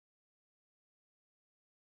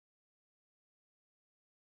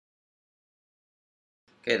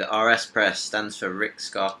Okay, the RS Press stands for Rick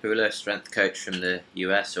Scarpulo, strength coach from the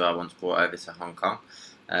US, who I once brought over to Hong Kong.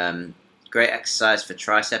 Great exercise for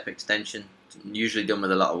tricep extension, usually done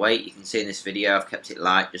with a lot of weight. You can see in this video I've kept it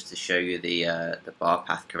light just to show you the bar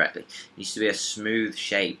path correctly. It needs to be a smooth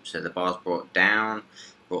shape, so the bar's brought down,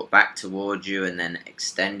 brought back towards you, and then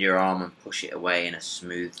extend your arm and push it away in a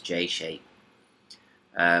smooth J shape.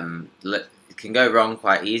 It can go wrong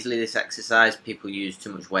quite easily, this exercise. People use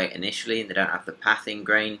too much weight initially and they don't have the path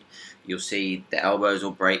ingrained. You'll see the elbows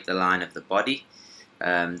will break the line of the body.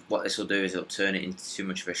 What this will do is it'll turn it into too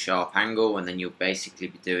much of a sharp angle, and then you'll basically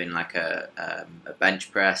be doing like a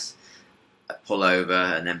bench press, a pull over,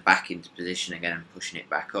 and then back into position again and pushing it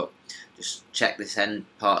back up. Just check this end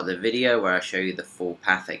part of the video where I show you the full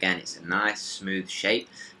path again. It's a nice smooth shape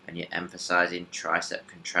and you're emphasizing tricep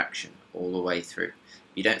contraction all the way through.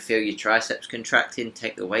 If you don't feel your triceps contracting,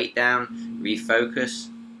 take the weight down, refocus,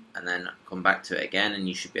 and then come back to it again, and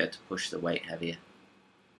you should be able to push the weight heavier.